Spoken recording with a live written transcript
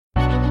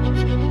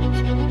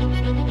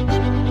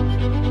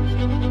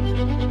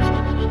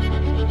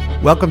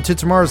Welcome to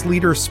tomorrow's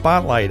Leader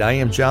Spotlight. I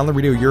am John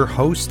Laredo, your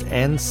host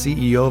and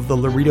CEO of the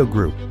Laredo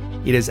Group.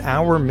 It is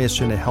our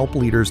mission to help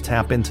leaders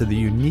tap into the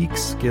unique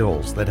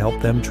skills that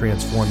help them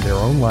transform their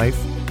own life,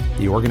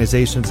 the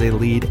organizations they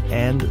lead,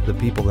 and the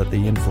people that they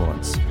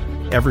influence.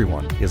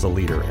 Everyone is a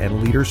leader,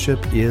 and leadership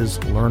is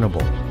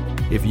learnable.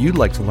 If you'd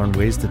like to learn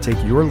ways to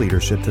take your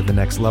leadership to the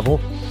next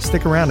level,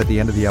 stick around at the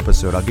end of the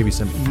episode. I'll give you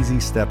some easy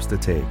steps to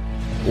take.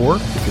 Or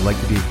if you'd like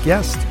to be a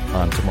guest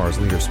on tomorrow's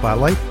Leader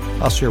Spotlight,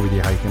 I'll share with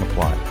you how you can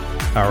apply.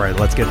 All right,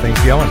 let's get things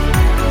going.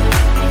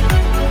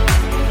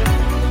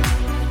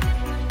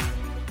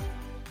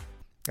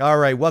 All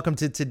right, welcome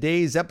to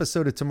today's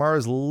episode of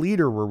Tomorrow's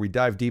Leader, where we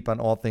dive deep on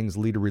all things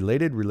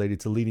leader-related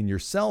to leading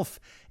yourself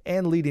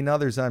and leading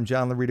others. I'm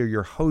John Laredo,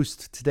 your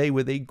host, today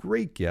with a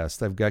great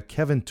guest. I've got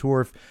Kevin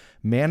Torf,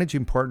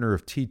 managing partner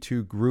of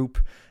T2 Group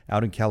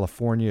out in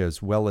California,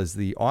 as well as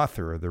the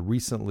author of the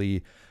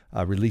recently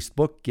released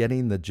book,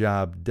 Getting the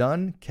Job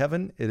Done.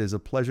 Kevin, it is a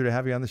pleasure to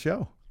have you on the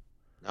show.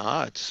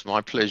 It's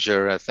my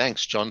pleasure.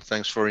 Thanks, John.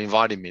 Thanks for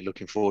inviting me.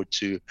 Looking forward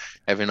to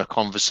having a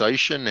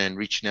conversation and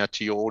reaching out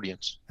to your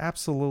audience.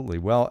 Absolutely.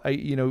 Well,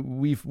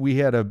 we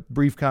had a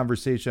brief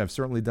conversation. I've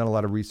certainly done a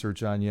lot of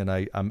research on you,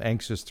 and I'm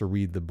anxious to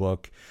read the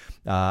book.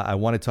 I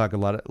want to talk a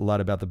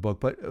lot about the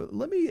book, but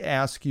let me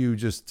ask you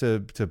just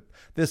to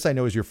this. I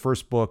know is your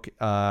first book.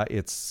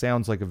 It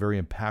sounds like a very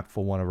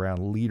impactful one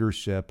around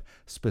leadership,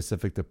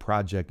 specific to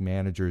project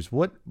managers.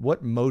 What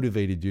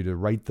motivated you to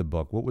write the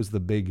book? What was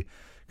the big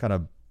kind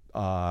of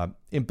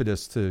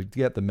impetus to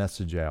get the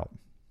message out?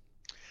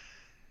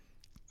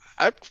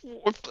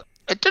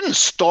 It didn't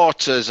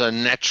start as a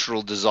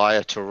natural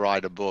desire to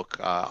write a book.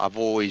 I've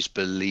always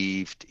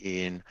believed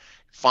in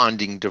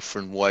finding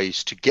different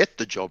ways to get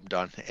the job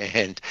done.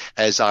 And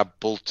as I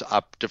built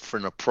up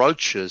different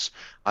approaches,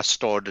 I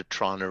started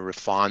trying to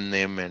refine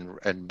them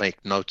and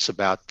make notes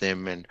about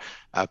them and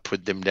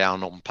put them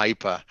down on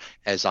paper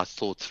as I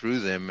thought through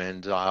them.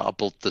 And I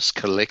built this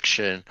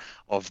collection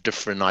of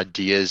different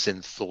ideas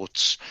and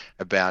thoughts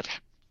about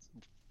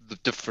the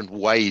different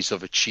ways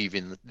of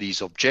achieving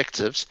these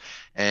objectives,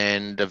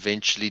 and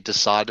eventually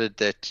decided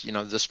that,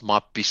 this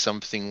might be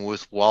something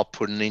worthwhile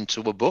putting into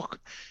a book,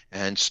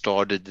 and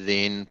started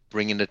then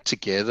bringing it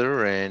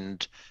together.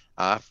 And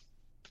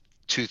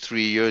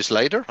 2-3 years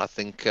later, I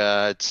think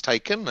it's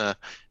taken,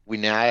 we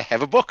now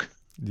have a book.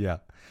 Yeah.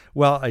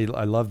 Well, I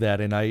love that.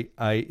 And I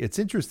it's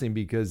interesting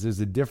because there's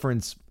a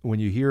difference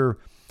when you hear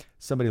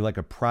somebody like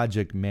a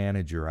project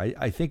manager.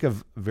 I think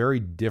of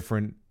very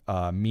different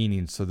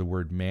meanings to the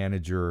word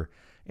manager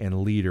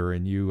and leader,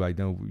 and you, I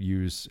know,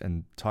 use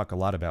and talk a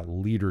lot about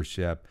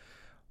leadership.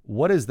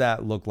 What does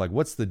that look like?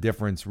 What's the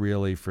difference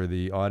really for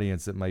the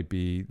audience that might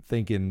be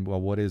thinking,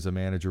 well, what is a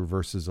manager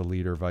versus a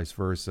leader, vice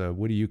versa?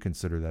 What do you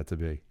consider that to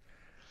be?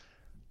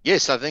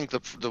 Yes, I think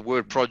the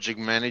word project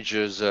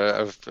manager is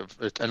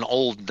an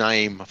old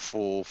name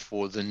for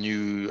the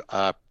new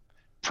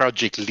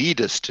project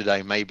leaders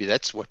today. Maybe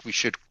that's what we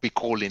should be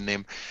calling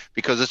them,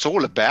 because it's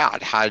all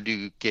about how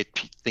to get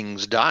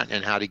things done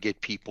and how to get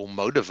people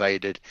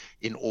motivated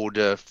in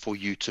order for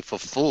you to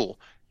fulfill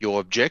your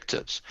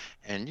objectives.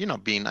 And,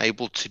 being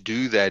able to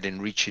do that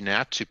and reaching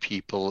out to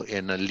people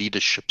in a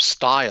leadership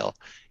style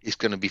is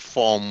going to be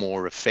far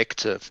more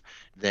effective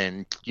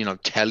than,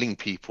 telling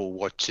people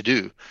what to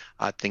do.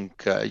 I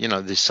think,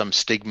 there's some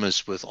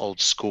stigmas with old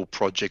school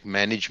project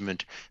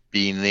management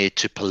being there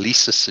to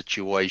police a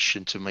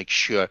situation to make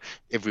sure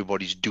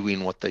everybody's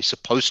doing what they're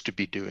supposed to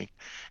be doing.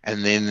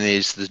 And then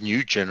there's the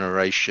new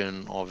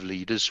generation of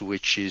leaders,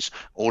 which is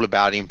all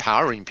about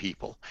empowering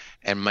people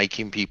and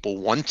making people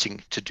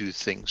wanting to do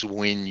things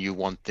when you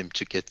want them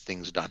to get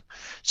things done.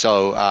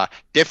 So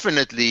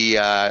definitely,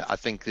 I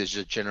think there's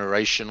a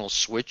generational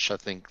switch. I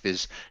think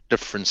there's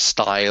different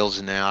styles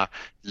now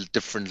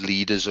different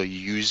leaders are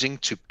using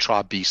to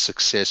try to be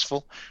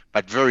successful.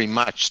 But very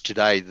much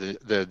today,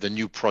 the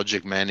new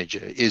project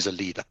manager is a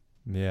leader.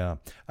 Yeah,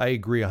 I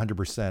agree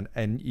 100%.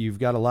 And you've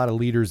got a lot of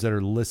leaders that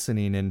are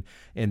listening,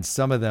 and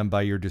some of them,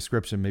 by your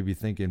description, may be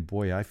thinking,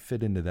 boy, I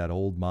fit into that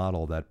old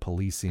model, that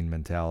policing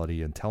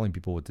mentality and telling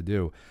people what to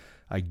do.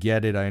 I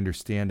get it. I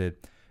understand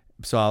it.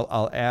 So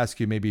I'll ask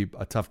you maybe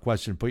a tough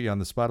question, put you on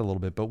the spot a little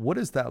bit, but what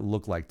does that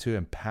look like to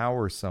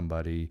empower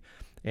somebody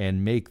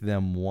and make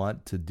them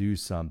want to do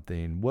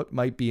something? What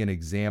might be an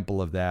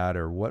example of that,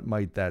 or what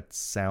might that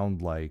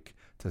sound like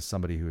to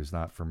somebody who is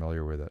not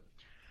familiar with it?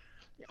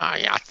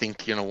 I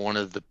think, one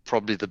of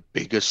probably the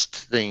biggest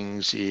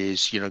things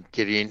is,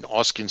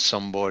 asking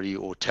somebody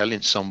or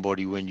telling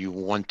somebody when you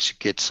want to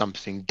get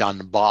something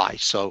done by.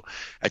 So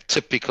a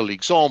typical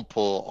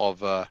example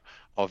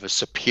of a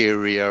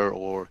superior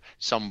or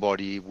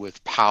somebody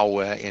with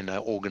power in an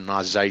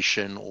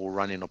organization or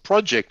running a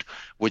project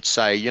would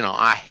say,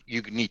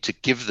 you need to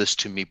give this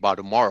to me by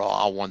tomorrow.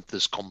 I want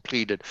this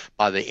completed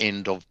by the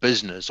end of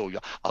business, or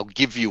I'll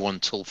give you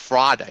until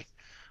Friday.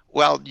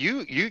 Well,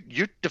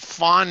 you're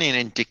defining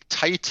and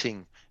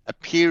dictating a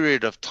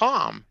period of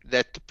time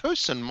that the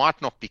person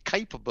might not be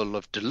capable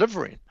of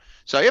delivering.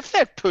 So if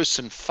that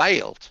person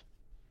failed,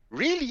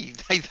 really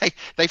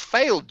they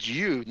failed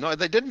you. No,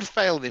 they didn't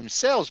fail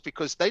themselves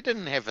because they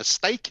didn't have a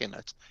stake in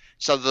it.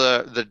 So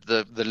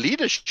the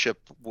leadership,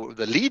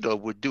 the leader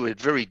would do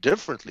it very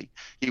differently.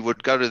 He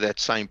would go to that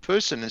same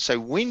person and say,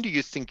 when do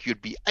you think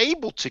you'd be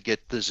able to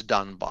get this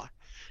done by?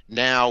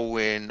 Now,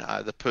 when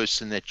the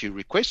person that you're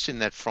requesting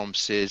that from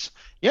says,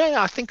 yeah,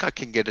 I think I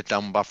can get it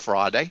done by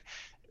Friday,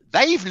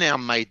 they've now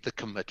made the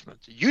commitment.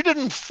 You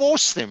didn't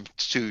force them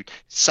to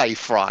say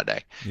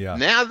Friday. Yeah.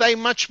 Now they're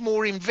much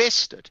more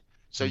invested.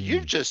 So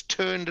you've Mm, just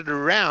turned it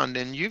around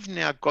and you've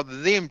now got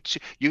them to,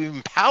 you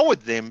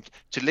empowered them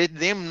to let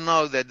them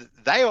know that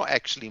they are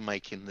actually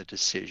making the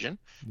decision.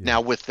 yeah.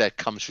 Now, with that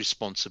comes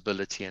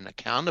responsibility and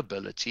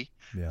accountability.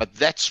 Yeah. But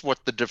that's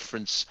what the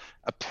difference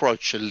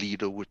approach a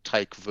leader would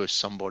take versus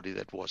somebody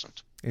that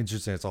wasn't.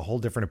 Interesting. It's a whole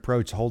different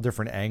approach, a whole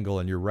different angle,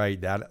 and you're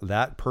right.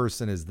 That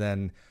person is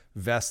then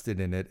vested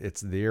in it. It's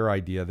their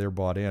idea. They're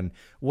bought in.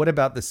 What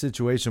about the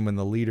situation when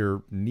the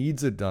leader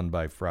needs it done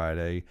by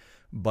Friday,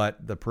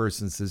 but the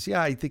person says,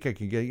 "Yeah, I think I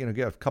can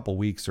get a couple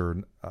weeks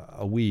or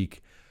a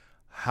week."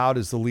 How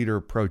does the leader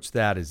approach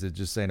that? Is it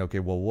just saying, "Okay,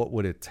 well, what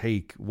would it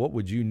take? What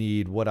would you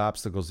need? What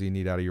obstacles do you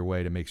need out of your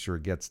way to make sure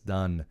it gets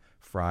done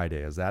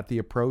Friday?" Is that the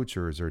approach,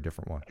 or is there a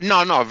different one?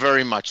 No, no,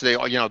 very much. They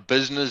are,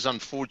 business,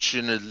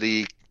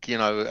 unfortunately,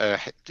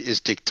 is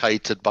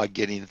dictated by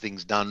getting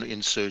things done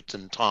in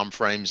certain time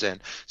frames,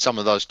 and some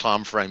of those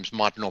time frames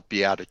might not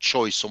be out of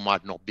choice or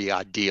might not be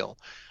ideal.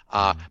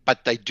 Mm,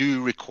 But they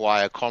do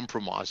require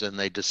compromise, and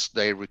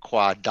they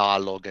require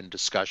dialogue and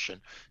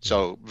discussion. yeah.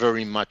 So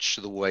very much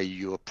the way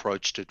you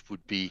approached it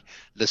would be,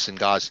 listen,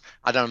 guys,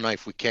 I don't know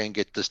if we can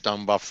get this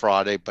done by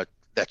Friday, but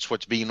that's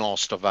what's being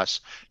asked of us.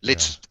 Yeah.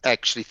 Let's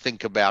actually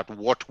think about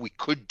what we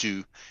could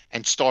do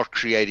and start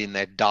creating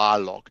that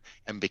dialogue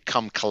and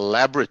become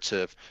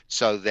collaborative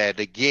so that,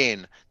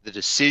 again, the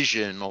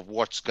decision of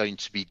what's going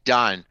to be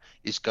done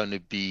is going to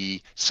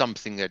be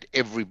something that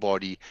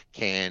everybody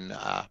can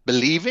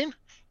believe in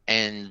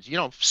and,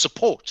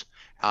 support.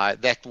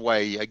 That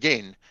way,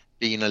 again,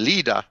 being a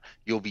leader,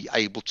 you'll be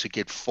able to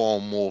get far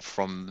more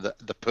from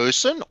the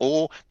person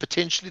or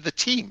potentially the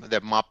team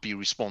that might be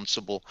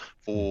responsible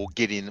for Mhm.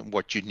 getting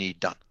what you need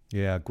done.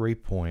 Yeah,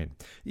 great point.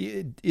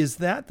 Is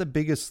that the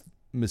biggest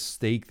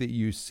mistake that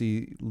you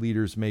see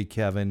leaders make,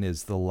 Kevin?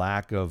 Is the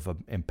lack of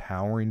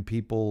empowering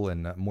people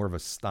and more of a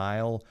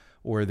style?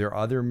 Or are there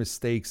other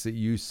mistakes that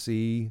you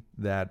see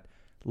that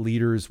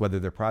leaders, whether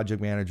they're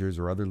project managers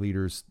or other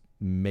leaders,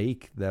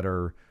 make that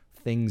are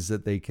things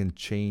that they can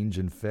change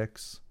and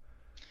fix?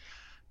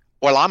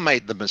 Well, I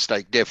made the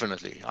mistake,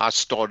 definitely. I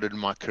started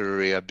my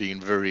career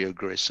being very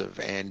aggressive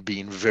and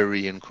being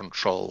very in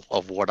control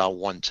of what I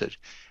wanted.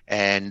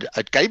 And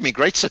it gave me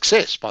great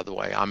success, by the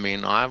way. I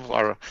mean, I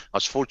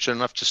was fortunate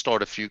enough to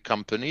start a few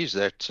companies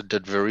that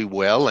did very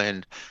well,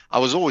 and I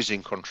was always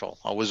in control.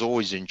 I was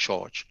always in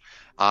charge.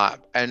 But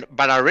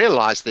I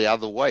realized there are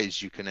other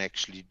ways you can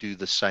actually do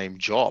the same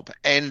job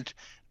and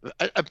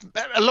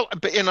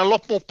in a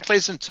lot more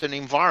pleasant an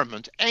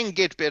environment and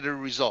get better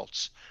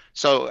results.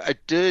 So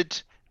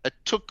it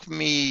took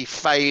me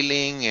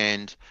failing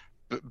and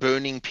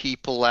burning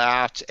people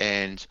out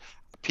and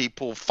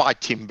people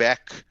fighting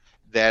back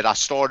that I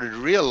started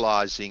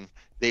realizing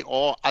there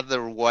are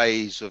other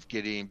ways of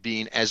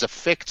being as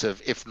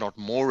effective, if not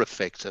more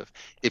effective,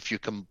 if you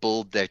can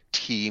build that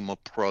team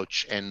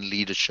approach and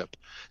leadership.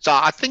 So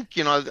I think,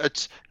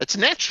 it's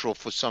natural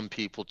for some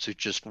people to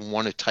just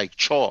want to take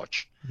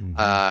charge. Hmm.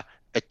 Uh,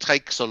 it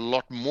takes a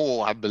lot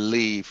more, I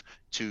believe,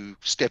 to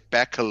step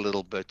back a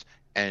little bit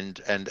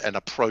and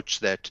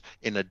approach that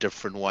in a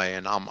different way.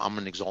 And I'm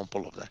an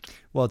example of that.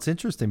 Well, it's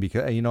interesting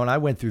because and I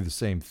went through the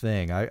same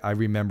thing. I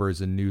remember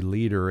as a new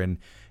leader, and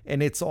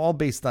it's all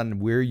based on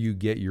where you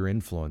get your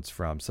influence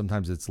from.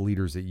 Sometimes it's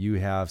leaders that you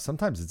have.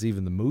 Sometimes it's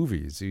even the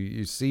movies.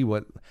 You see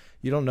what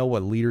you don't know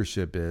what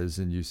leadership is,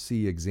 and you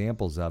see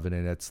examples of it,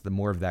 and it's the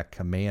more of that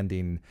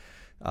commanding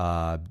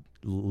uh,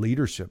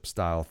 leadership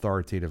style,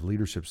 authoritative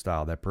leadership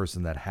style. That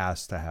person that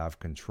has to have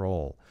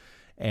control,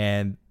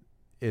 and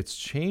it's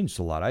changed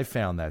a lot. I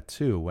found that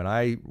too. When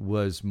I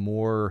was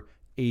more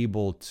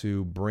able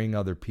to bring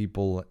other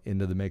people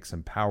into the mix,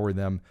 empower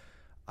them,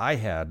 I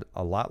had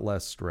a lot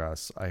less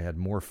stress. I had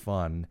more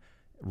fun.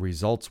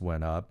 Results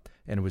went up,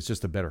 and it was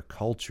just a better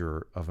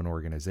culture of an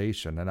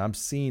organization. And I'm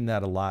seeing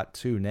that a lot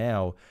too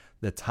now.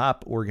 The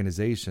top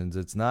organizations,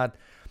 it's not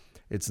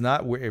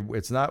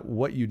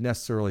what you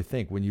necessarily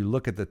think. When you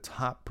look at the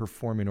top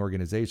performing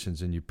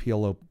organizations and you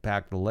peel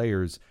back the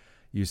layers,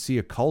 you see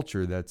a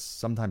culture that's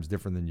sometimes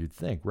different than you'd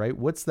think, right?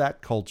 What's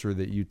that culture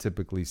that you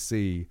typically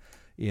see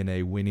in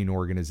a winning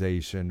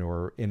organization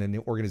or in an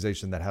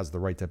organization that has the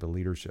right type of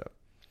leadership?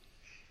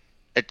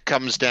 It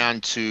comes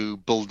down to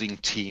building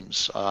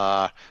teams,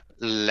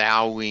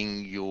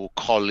 allowing your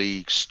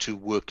colleagues to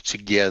work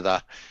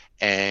together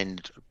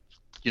and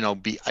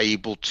be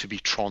able to be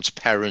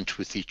transparent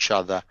with each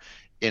other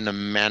in a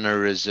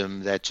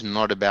mannerism that's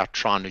not about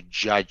trying to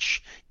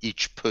judge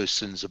each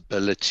person's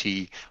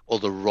ability or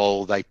the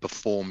role they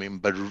perform in,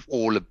 but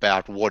all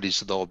about what is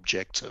the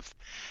objective.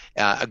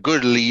 A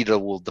good leader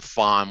will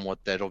define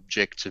what that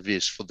objective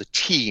is for the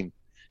team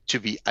to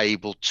be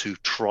able to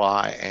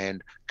try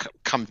and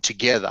come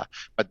together.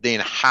 But then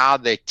how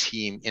that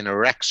team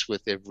interacts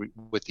with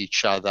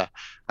each other,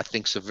 I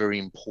think, is a very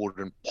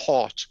important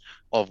part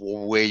of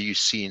where you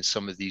see in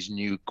some of these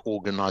new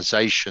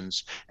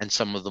organizations and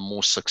some of the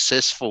more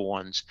successful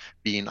ones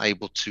being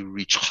able to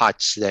reach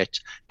heights that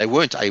they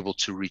weren't able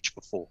to reach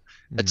before.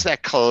 It's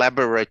that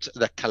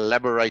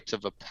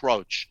collaborative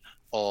approach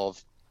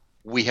of,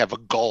 we have a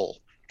goal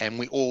and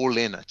we're all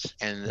in it.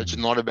 And it's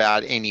not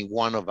about any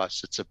one of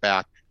us, it's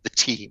about the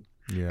team.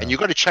 Yeah. And you've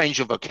got to change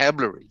your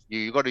vocabulary.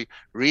 You've got to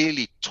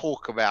really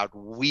talk about,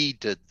 we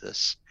did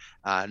this,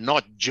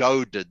 not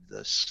Joe did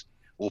this,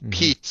 or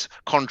Pete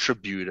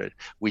contributed.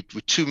 We're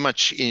too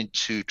much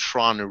into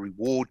trying to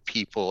reward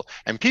people,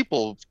 and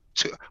people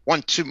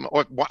want too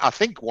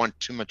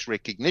much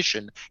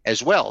recognition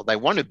as well. They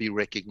want to be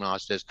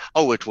recognized as,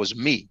 oh, it was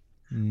me.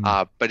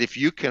 But if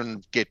you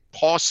can get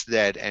past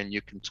that and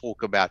you can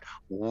talk about,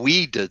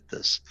 we did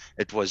this,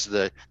 it was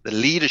the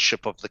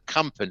leadership of the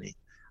company,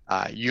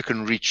 you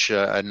can reach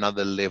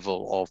another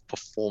level of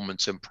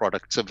performance and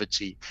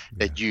productivity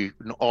that I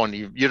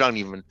don't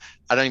even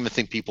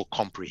think people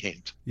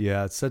comprehend.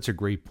 Yeah, it's such a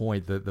great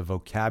point that the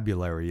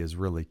vocabulary is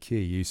really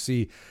key. You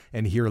see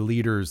and hear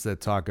leaders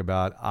that talk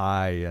about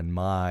I and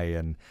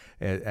my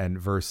and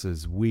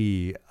versus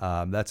we.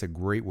 That's a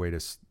great way to.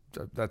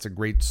 That's a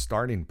great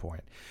starting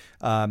point.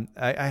 I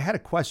had a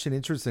question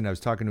interesting. I was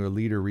talking to a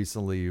leader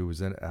recently who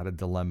had a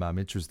dilemma. I'm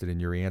interested in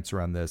your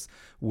answer on this,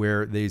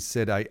 where they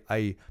said,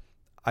 I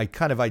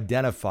kind of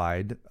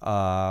identified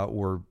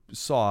or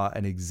saw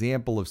an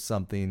example of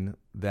something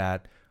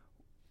that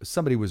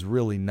somebody was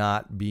really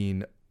not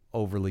being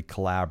overly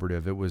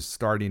collaborative. It was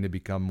starting to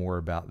become more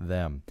about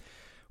them.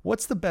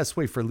 What's the best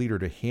way for a leader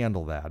to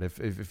handle that?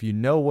 If you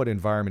know what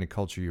environment and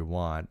culture you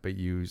want, but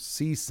you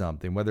see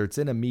something, whether it's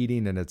in a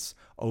meeting and it's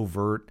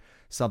overt,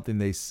 something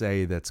they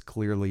say that's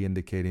clearly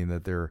indicating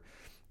that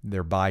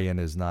their buy-in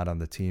is not on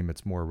the team,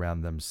 it's more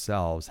around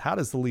themselves. How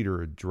does the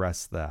leader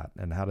address that,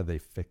 and how do they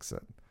fix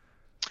it?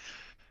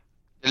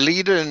 The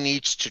leader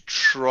needs to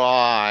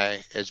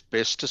try as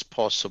best as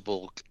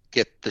possible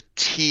get the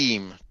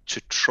team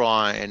to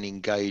try and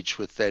engage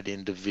with that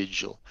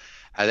individual.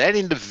 That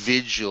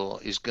individual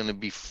is going to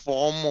be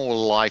far more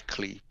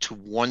likely to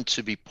want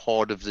to be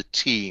part of the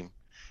team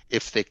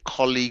if their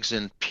colleagues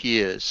and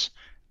peers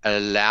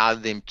allow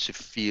them to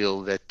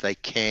feel that they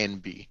can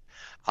be.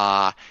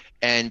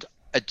 And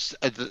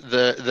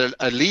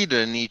a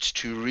leader needs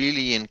to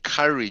really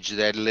encourage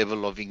that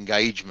level of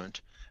engagement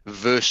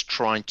versus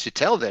trying to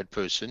tell that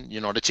person,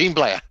 you're not a team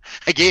player.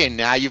 Again,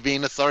 now you're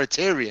being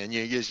authoritarian.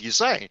 You're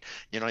saying,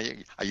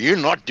 you're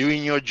not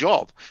doing your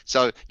job.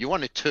 So you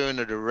want to turn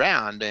it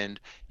around,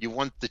 and you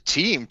want the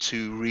team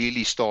to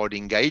really start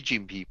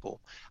engaging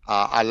people.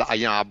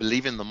 I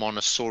believe in the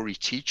Montessori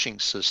teaching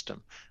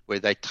system, where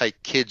they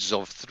take kids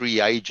of 3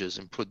 ages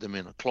and put them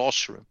in a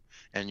classroom.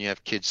 And you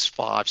have kids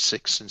 5,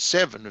 6, and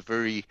 7,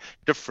 very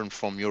different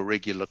from your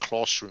regular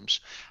classrooms.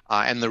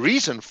 And the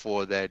reason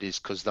for that is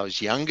because those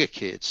younger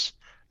kids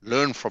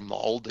learn from the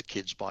older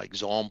kids by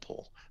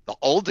example. The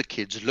older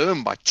kids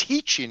learn by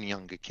teaching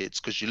younger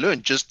kids, because you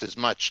learn just as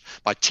much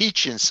by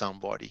teaching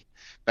somebody.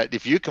 But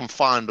if you can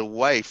find a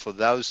way for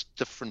those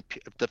different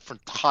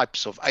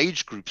types of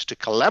age groups to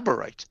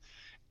collaborate,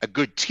 a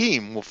good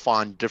team will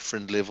find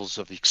different levels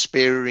of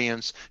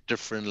experience,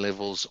 different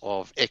levels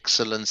of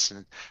excellence,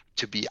 and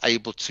to be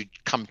able to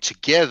come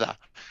together.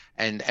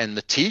 And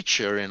the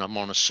teacher in a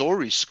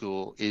Montessori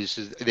school is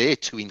there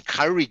to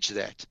encourage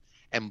that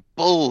and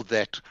build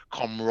that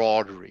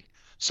camaraderie.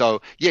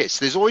 So yes,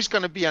 there's always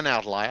going to be an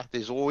outlier.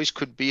 There's always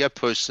could be a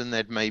person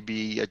that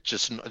maybe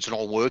it's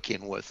not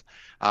working with.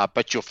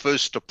 But your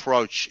first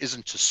approach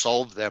isn't to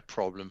solve that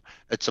problem.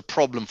 It's a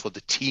problem for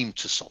the team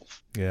to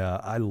solve. Yeah,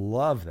 I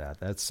love that.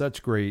 That's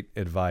such great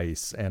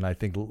advice. And I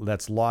think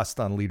that's lost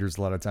on leaders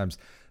a lot of times.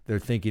 They're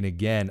thinking,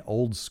 again,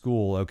 old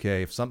school,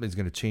 okay, if something's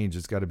going to change,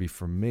 it's got to be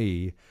from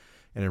me.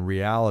 And in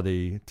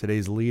reality,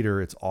 today's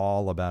leader, it's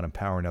all about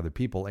empowering other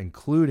people,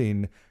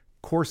 including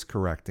course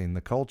correcting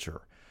the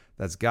culture.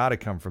 That's got to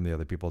come from the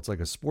other people. It's like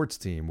a sports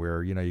team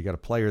where, you got a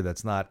player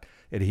that's not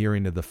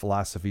adhering to the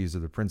philosophies or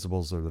the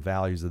principles or the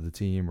values of the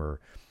team or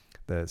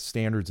the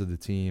standards of the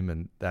team.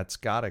 And that's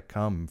got to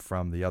come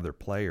from the other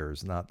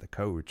players, not the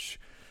coach,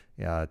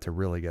 to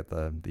really get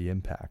the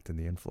impact and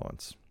the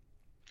influence.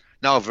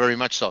 No, very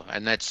much so.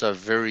 And that's a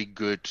very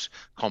good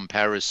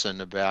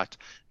comparison about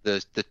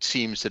the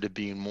teams that have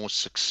been more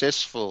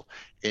successful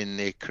in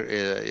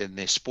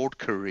their sport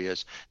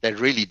careers that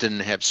really didn't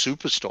have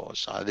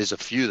superstars. There's a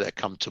few that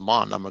come to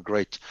mind. I'm a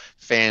great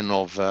fan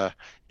of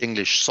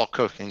English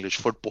soccer, English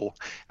football,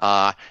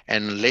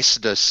 and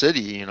Leicester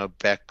City.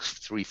 Back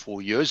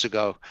 3-4 years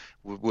ago,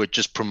 were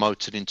just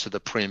promoted into the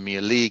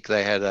Premier League.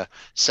 They had a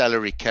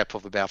salary cap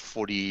of about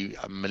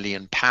 £40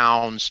 million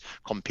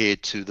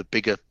compared to the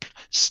bigger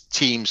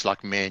teams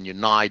like Man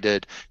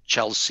United,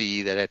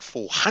 Chelsea, that had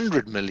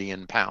 £400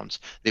 million.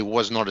 There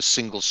was not a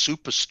single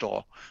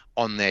superstar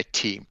on that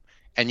team.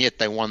 and yet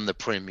they won the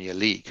Premier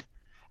League.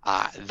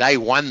 They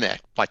won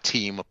that by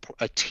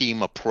a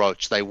team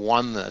approach. They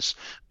won this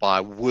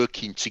by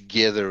working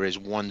together as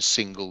one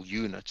single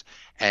unit,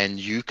 and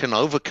you can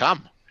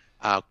overcome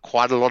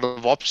quite a lot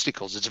of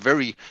obstacles.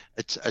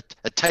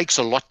 It takes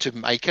a lot to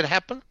make it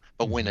happen,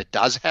 but when Mhm. it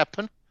does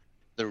happen,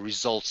 the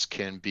results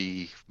can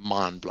be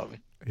mind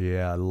blowing.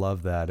 Yeah, I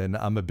love that. And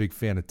I'm a big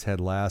fan of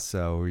Ted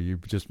Lasso, who you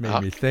just made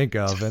Uh, me think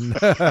of. And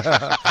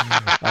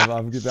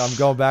I'm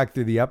going back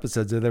through the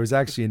episodes. There was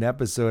actually an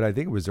episode, I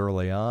think it was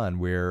early on,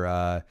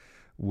 where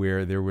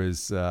there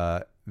was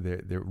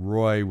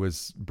Roy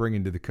was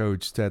bringing to the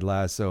coach, Ted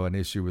Lasso, an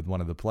issue with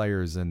one of the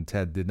players, and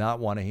Ted did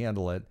not want to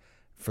handle it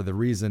for the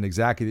reason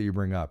exactly that you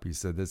bring up. He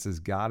said, this has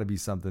got to be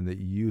something that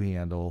you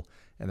handle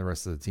and the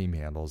rest of the team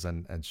handles.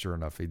 And sure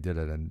enough, he did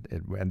it, and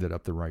it ended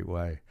up the right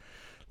way.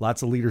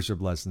 Lots of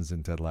leadership lessons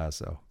in Ted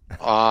Lasso.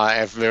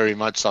 I very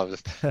much so.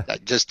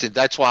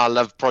 That's why I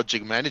love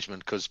project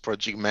management, because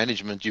project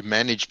management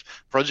is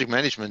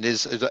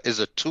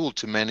a tool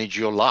to manage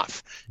your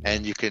life, Yeah.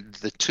 and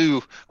the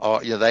two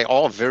are, they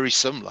are very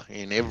similar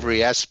in every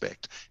Yeah.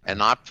 aspect. And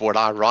what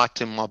I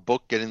write in my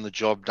book, Getting the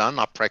Job Done,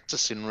 I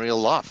practice in real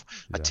life.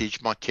 I Yeah.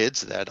 teach my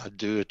kids that. I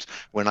do it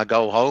when I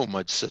go home.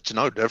 It's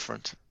no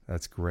different.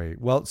 That's great.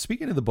 Well,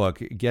 speaking of the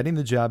book, Getting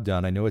the Job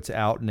Done, I know it's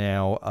out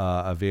now,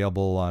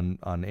 available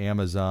on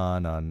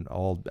Amazon, on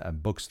all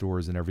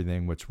bookstores and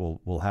everything, which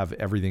we'll have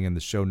everything in the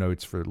show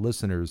notes for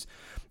listeners.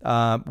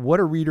 What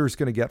are readers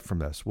going to get from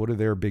this? What are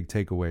their big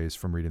takeaways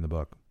from reading the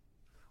book?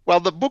 Well,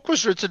 the book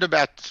was written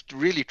about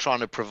really trying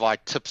to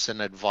provide tips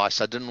and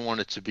advice. I didn't want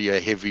it to be a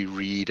heavy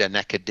read, an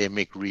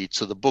academic read.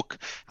 So the book,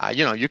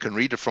 you can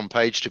read it from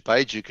page to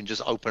page. You can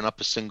just open up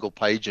a single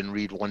page and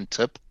read one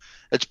tip.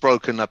 It's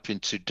broken up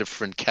into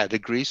different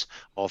categories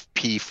of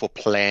P for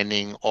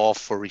planning, R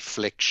for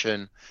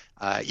reflection,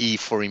 E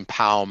for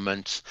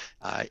empowerment,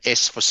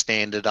 S for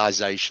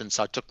standardization.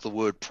 So I took the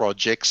word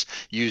projects,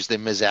 used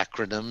them as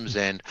acronyms,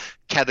 and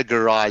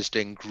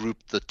categorized and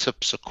grouped the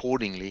tips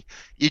accordingly.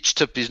 Each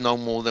tip is no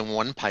more than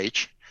one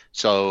page.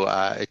 So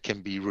it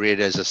can be read,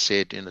 as I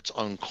said, in its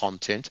own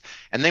content.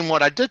 And then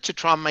what I did to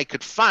try and make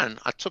it fun,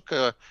 I took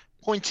a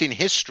point in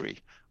history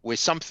where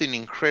something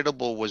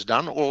incredible was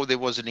done or there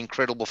was an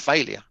incredible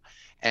failure.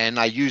 And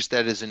I used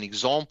that as an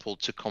example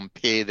to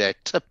compare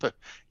that tip,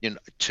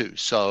 to.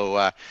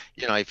 So,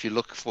 if you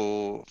look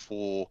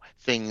for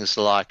things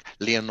like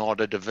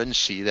Leonardo da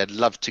Vinci that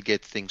loved to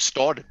get things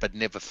started but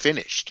never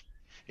finished.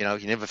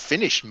 He never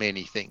finished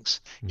many things.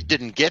 He Mm-hmm.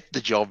 didn't get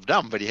the job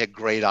done, but he had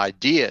great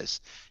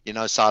ideas.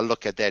 So I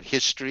look at that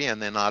history,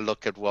 and then I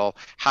look at, well,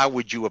 how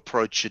would you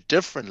approach it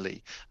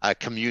differently?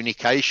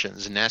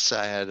 Communications.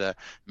 NASA had a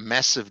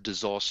massive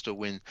disaster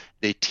when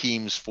their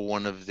teams for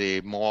one of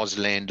their Mars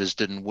landers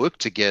didn't work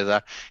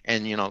together.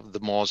 And, the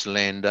Mars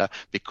lander,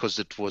 because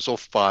it was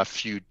off by a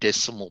few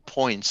decimal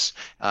points,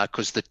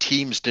 because the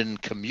teams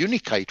didn't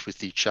communicate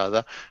with each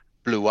other,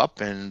 blew up,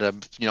 and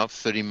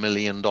 $30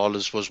 million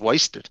was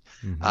wasted.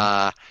 Mm-hmm.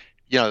 Uh,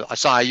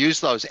 so I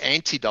use those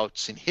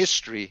antidotes in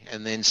history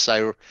and then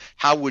say,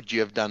 how would you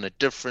have done it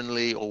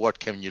differently, or what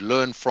can you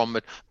learn from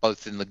it,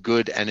 both in the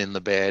good and in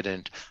the bad?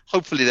 And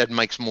hopefully that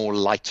makes more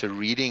lighter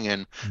reading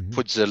and Mm-hmm.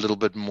 puts a little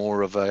bit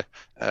more of a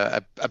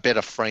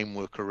better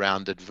framework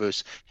around it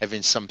versus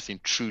having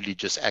something truly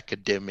just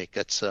academic.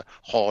 It's a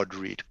hard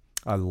read.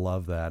 I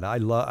love that.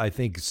 I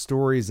think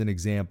stories and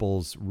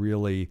examples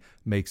really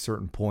make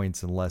certain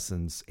points and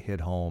lessons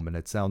hit home, and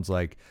it sounds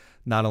like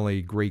not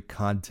only great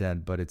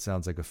content, but it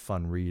sounds like a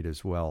fun read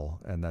as well.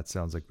 And that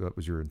sounds like that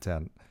was your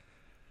intent.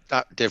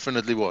 That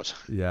definitely was.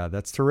 Yeah,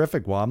 that's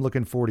terrific. Well, I'm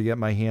looking forward to get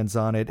my hands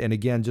on it. And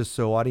again, just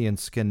so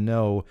audience can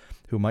know,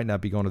 who might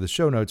not be going to the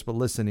show notes but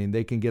listening,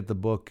 they can get the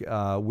book.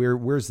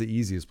 Where's the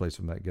easiest place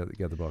for them to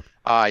get the book?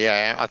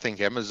 Yeah, I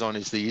think Amazon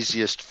is the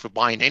easiest for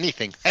buying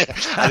anything.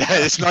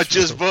 It's not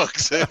just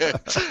books.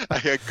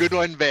 Good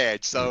or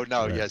bad. So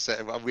no, Right. yes,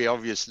 we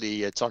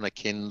obviously, it's on a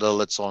Kindle,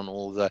 it's on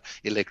all the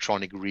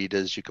electronic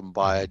readers. You can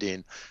buy it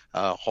in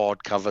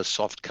hardcover,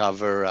 soft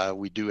cover.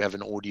 We do have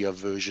an audio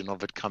version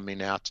of it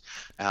coming out,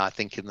 I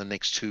think, in the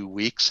next 2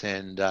 weeks.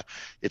 And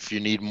if you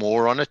need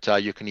more on it,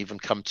 you can even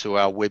come to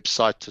our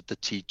website at the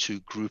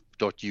t2group.us.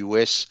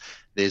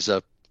 There's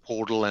a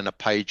portal and a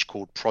page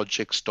called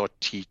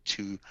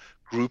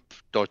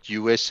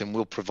projects.t2group.us, and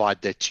we'll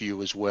provide that to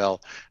you as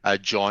well,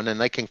 John, and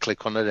they can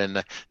click on it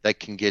and they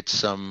can get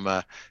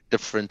some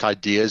different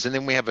ideas. And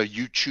then we have a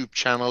YouTube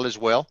channel as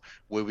well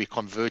where we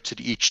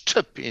converted each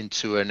tip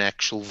into an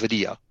actual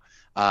video.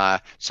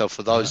 So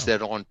for those Wow.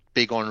 that aren't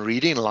big on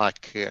reading,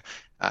 like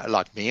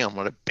me, I'm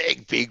not a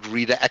big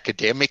reader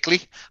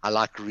academically. I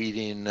like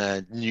reading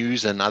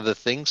news and other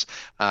things.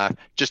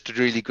 Just a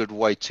really good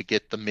way to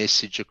get the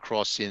message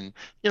across in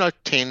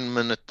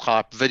 10-minute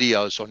type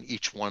videos on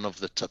each one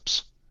of the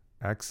tips.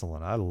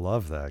 Excellent. I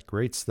love that.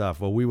 Great stuff.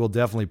 Well, we will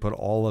definitely put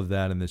all of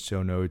that in the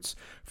show notes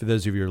for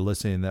those of you who are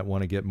listening that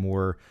want to get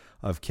more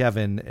of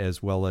Kevin,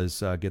 as well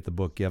as get the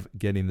book,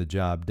 Getting the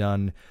Job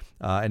Done.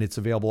 And it's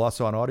available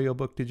also on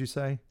audiobook, did you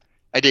say?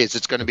 It is.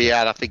 It's going to be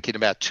out, I think, in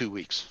about 2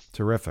 weeks.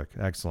 Terrific.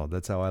 Excellent.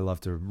 That's how I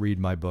love to read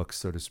my books,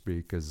 so to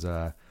speak, is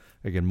again,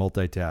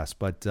 multitask.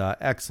 But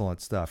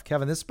excellent stuff.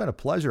 Kevin, this has been a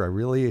pleasure.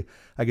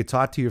 I could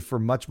talk to you for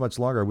much, much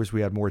longer. I wish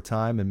we had more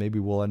time, and maybe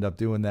we'll end up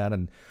doing that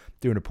and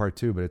doing a part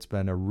 2. But it's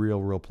been a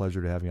real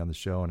pleasure to have you on the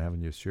show and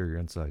having you share your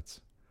insights.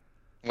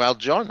 Well,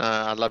 John,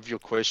 I love your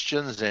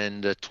questions,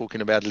 and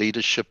talking about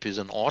leadership is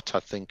an art.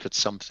 I think it's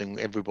something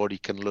everybody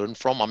can learn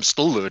from. I'm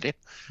still learning.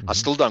 Mm-hmm. I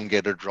still don't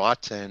get it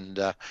right, and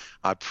I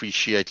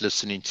appreciate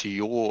listening to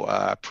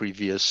your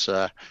previous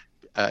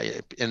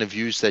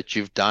interviews that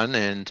you've done,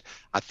 and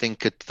I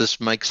think this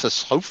makes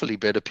us hopefully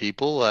better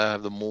people.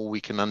 The more we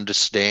can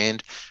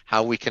understand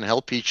how we can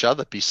help each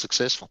other be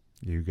successful.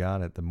 You got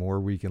it. The more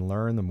we can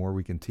learn, the more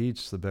we can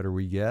teach, the better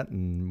we get,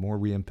 and the more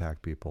we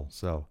impact people.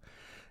 So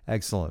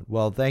excellent.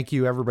 Well, thank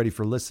you everybody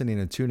for listening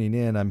and tuning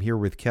in. I'm here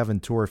with Kevin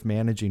Torf,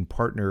 managing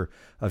partner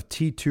of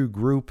T2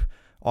 Group,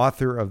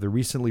 author of the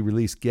recently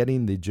released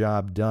Getting the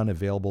Job Done,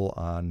 available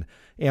on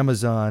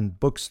Amazon,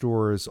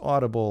 bookstores,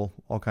 Audible,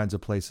 all kinds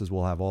of places.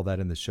 We'll have all that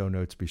in the show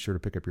notes. Be sure to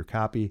pick up your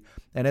copy.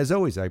 And as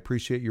always, I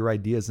appreciate your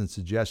ideas and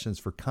suggestions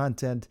for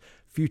content,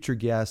 future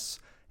guests,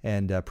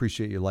 and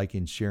appreciate you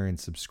liking, sharing,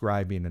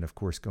 subscribing, and of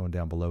course, going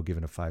down below,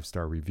 giving a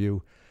 5-star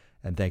review.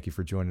 And thank you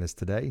for joining us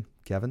today.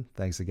 Kevin,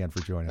 thanks again for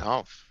joining us.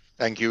 Oh,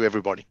 thank you,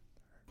 everybody.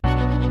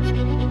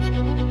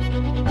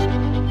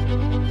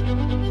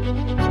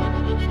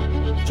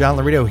 John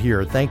Laredo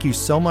here. Thank you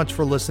so much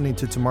for listening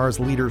to tomorrow's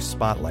Leader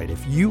Spotlight.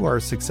 If you are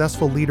a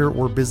successful leader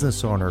or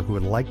business owner who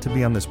would like to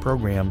be on this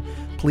program,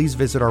 please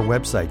visit our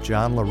website,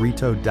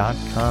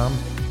 johnlarito.com.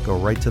 Go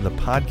right to the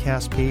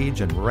podcast page,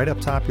 and right up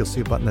top, you'll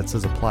see a button that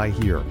says Apply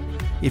Here.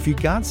 If you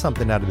got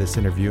something out of this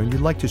interview and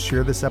you'd like to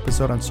share this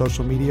episode on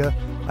social media,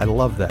 I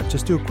love that.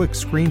 Just do a quick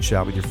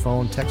screenshot with your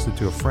phone, text it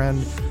to a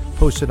friend,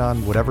 post it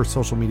on whatever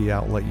social media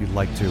outlet you'd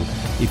like to.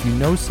 If you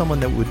know someone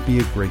that would be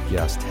a great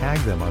guest, tag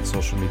them on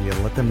social media,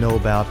 let them know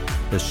about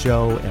the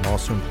show, and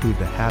also include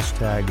the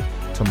hashtag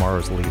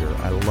Tomorrow's Leader.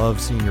 I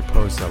love seeing your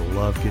posts. I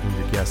love getting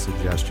your guest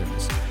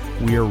suggestions.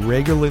 We are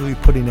regularly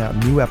putting out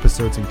new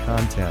episodes and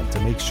content. To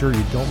make sure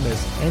you don't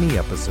miss any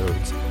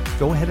episodes,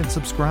 go ahead and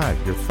subscribe.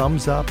 Your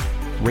thumbs up,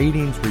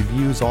 ratings,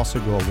 reviews also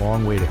go a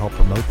long way to help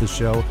promote the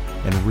show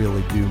and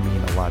really do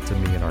mean a lot to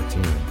me and our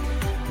team.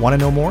 Want to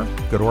know more?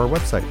 Go to our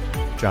website,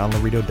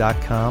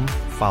 johnlarito.com.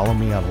 Follow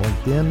me on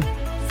LinkedIn,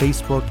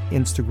 Facebook,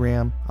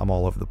 Instagram. I'm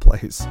all over the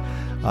place.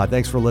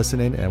 Thanks for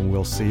listening, and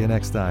we'll see you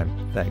next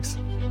time. Thanks.